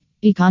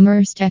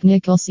E-commerce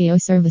technical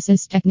SEO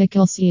services.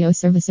 Technical SEO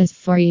services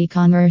for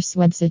e-commerce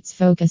websites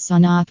focus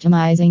on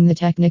optimizing the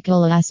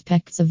technical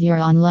aspects of your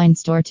online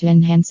store to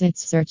enhance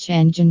its search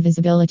engine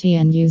visibility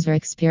and user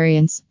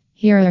experience.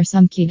 Here are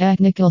some key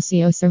technical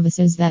SEO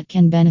services that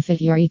can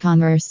benefit your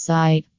e-commerce site.